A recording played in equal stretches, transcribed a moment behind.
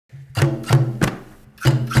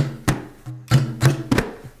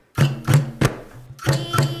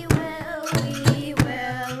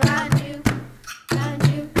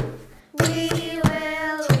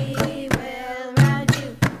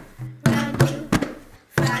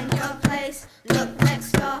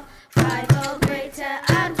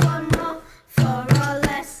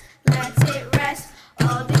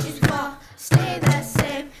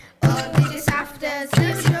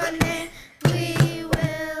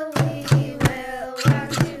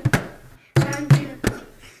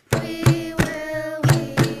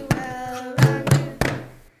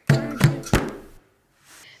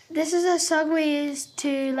This is a song we use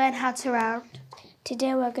to learn how to round.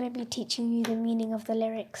 Today we're going to be teaching you the meaning of the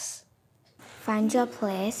lyrics. Find your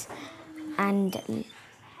place and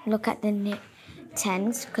look at the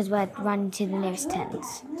tens, because we're running to the nearest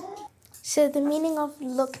tens. So the meaning of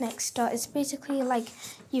look next door is basically like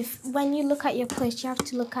when you look at your place, you have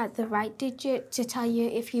to look at the right digit to tell you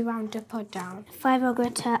if you round up or down. 5 or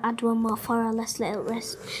greater, add one more, 4 or less, let it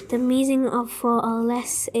rest. The meaning of 4 or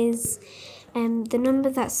less is the number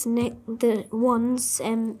that's the ones.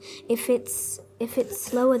 If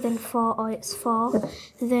it's lower than 4 or it's 4,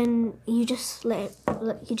 then you just leave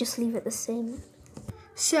it the same.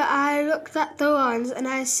 So I looked at the ones and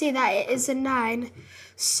I see that it is a 9.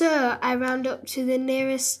 So I round up to the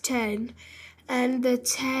nearest 10, and the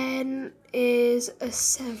 10 is a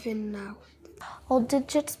 7 now. All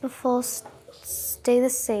digits before stay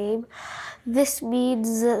the same. This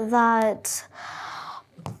means that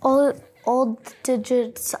all the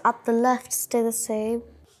digits at the left stay the same.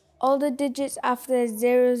 All the digits after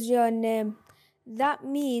 0 is your name. That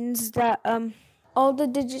means that all the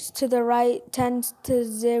digits to the right tend to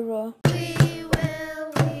 0.